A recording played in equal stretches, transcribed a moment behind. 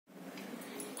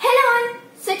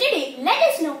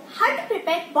us know how to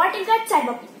prepare bottle gourd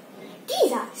cyber pea.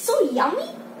 These are so yummy,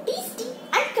 tasty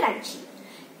and crunchy.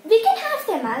 We can have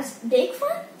them as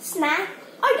breakfast, snack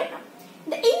or dinner.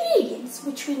 The ingredients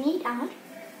which we need are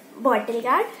bottle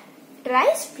gourd,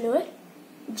 rice flour,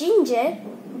 ginger,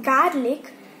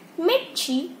 garlic,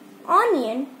 mirchi,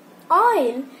 onion,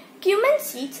 oil, cumin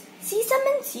seeds,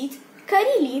 sesame seeds,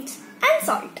 curry leaves and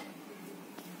salt.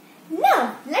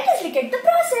 Now let us look at the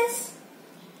process.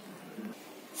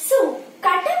 So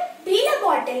peel a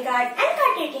bottle gourd and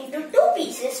cut it into 2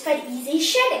 pieces for easy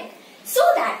shredding so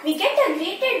that we get a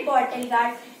grated bottle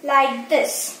gourd like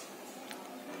this.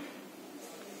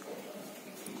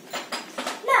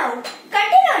 Now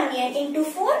cut an onion into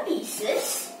 4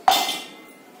 pieces.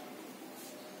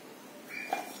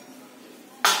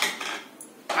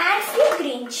 Add few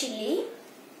green chilli,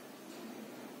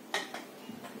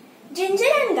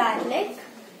 ginger and garlic,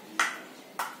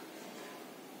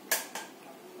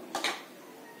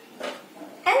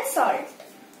 and salt.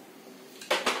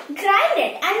 Grind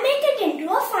it and make it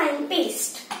into a fine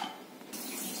paste.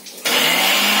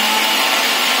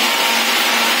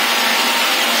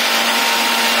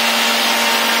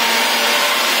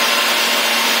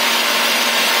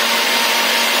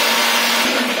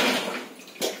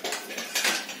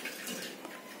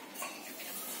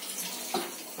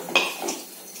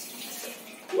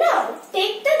 Now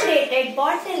take the grated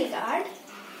bottle gourd,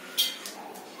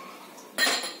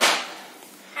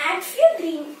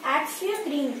 add few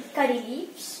green curry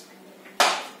leaves,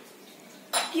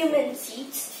 cumin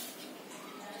seeds,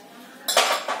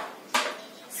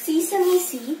 sesame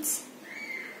seeds,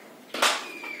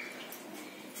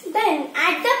 then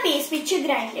add the paste which you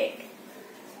grinded.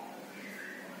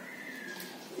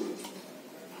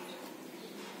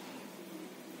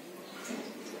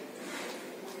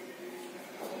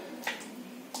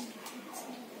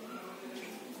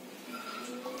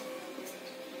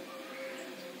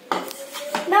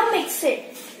 Now mix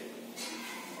it.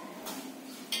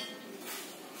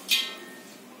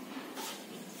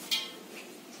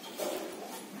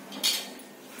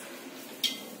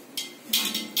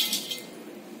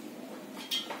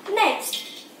 Next,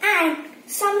 add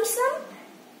some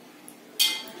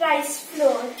rice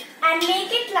flour and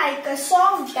make it like a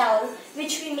soft dough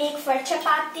which we make for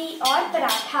chapati or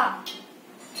paratha.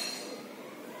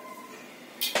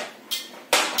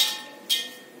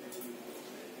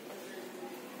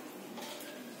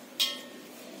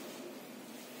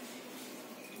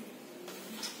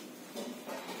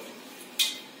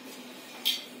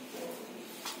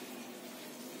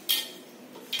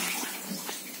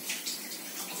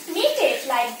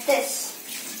 Like this.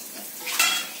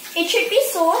 It should be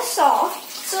so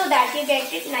soft so that you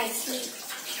get it nicely.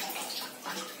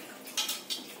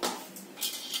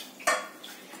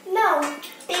 Now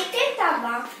take a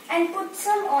tawa and put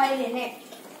some oil in it.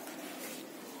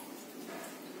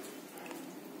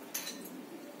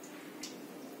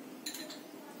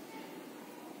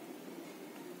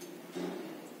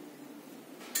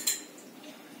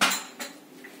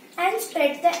 And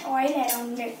spread the oil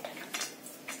around it.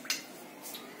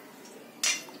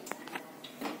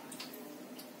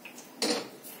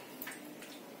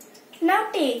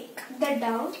 Now take the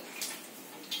dough,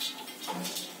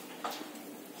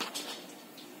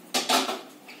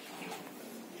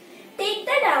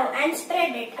 and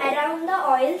spread it around the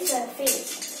oil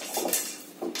surface.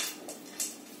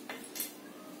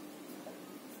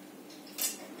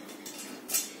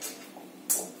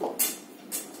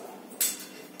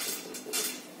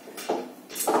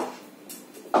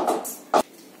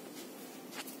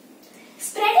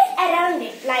 Spread it around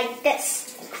it like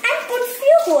this. And put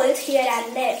few holes here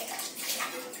and there.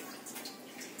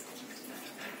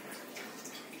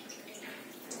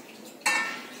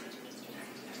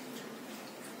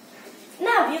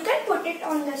 Now you can put it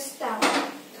on the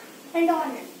stove and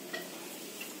on it.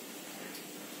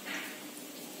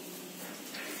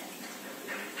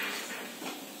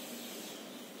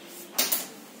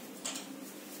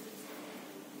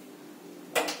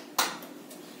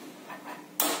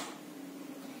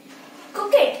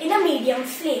 Cook it in a medium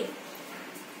flame.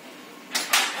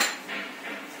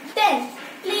 Then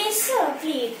place a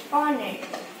plate on it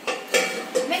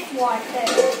with water.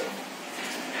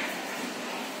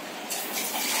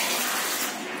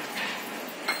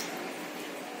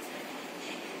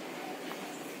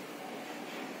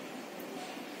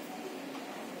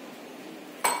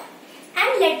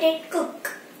 And let it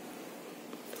cook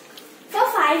for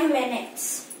 5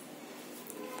 minutes.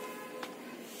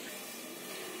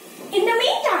 In the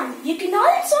meantime, you can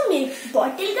also make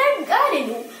bottle gourd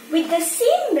gardening with the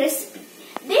same recipe.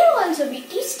 They will also be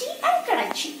tasty and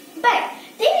crunchy, but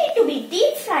they need to be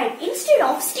deep fried instead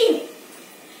of steaming.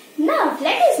 Now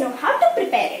let us know how to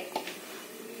prepare it.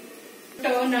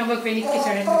 Turn our panic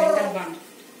metal bun.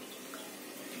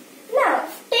 Now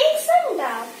take some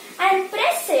dough and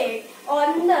press it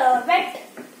on the wet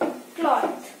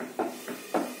cloth.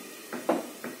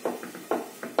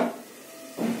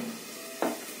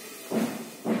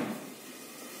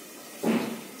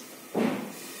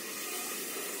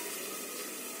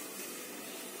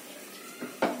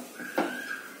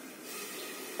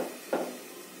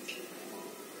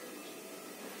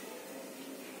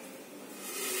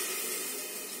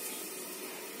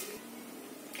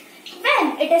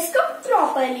 When it is cooked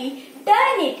properly,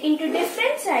 turn it into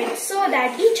different sides so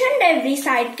that each and every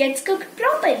side gets cooked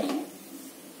properly.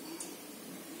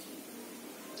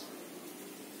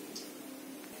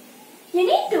 You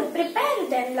need to prepare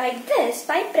them like this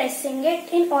by pressing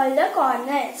it in all the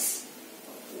corners.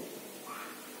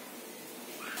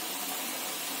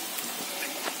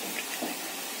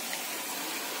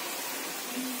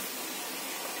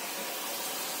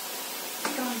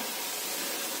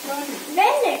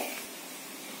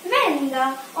 When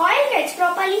the oil gets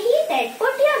properly heated,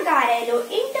 put your garello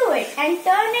into it and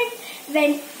turn it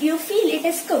when you feel it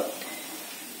is cooked.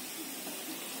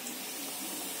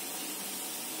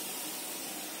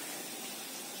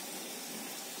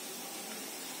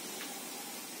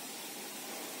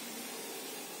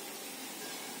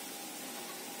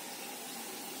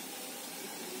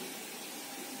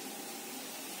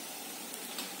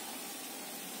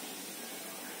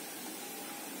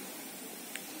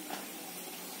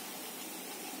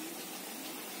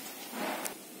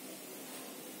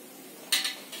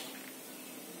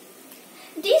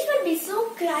 These will be so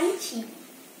crunchy.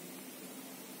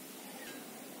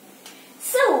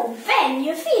 So, when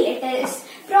you feel it is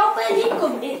properly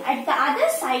cooked at the other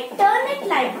side, turn it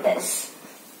like this.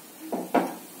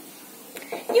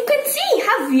 You can see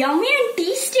how yummy and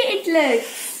tasty it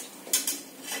looks.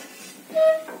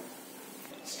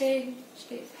 Stay.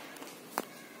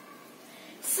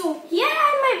 So, here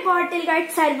are my bottle gourd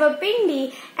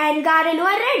sarvapindi and garello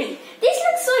are ready. These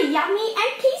look so yummy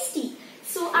and tasty.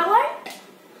 So, I want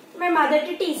my mother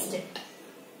to taste it.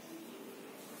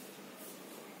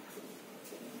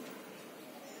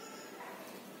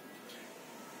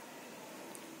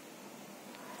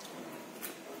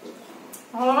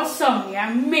 Awesome,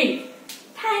 yummy.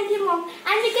 Thank you, Mom.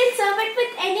 And we can serve it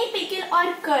with any pickle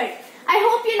or curd. I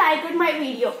hope you liked my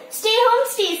video. Stay home,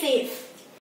 stay safe.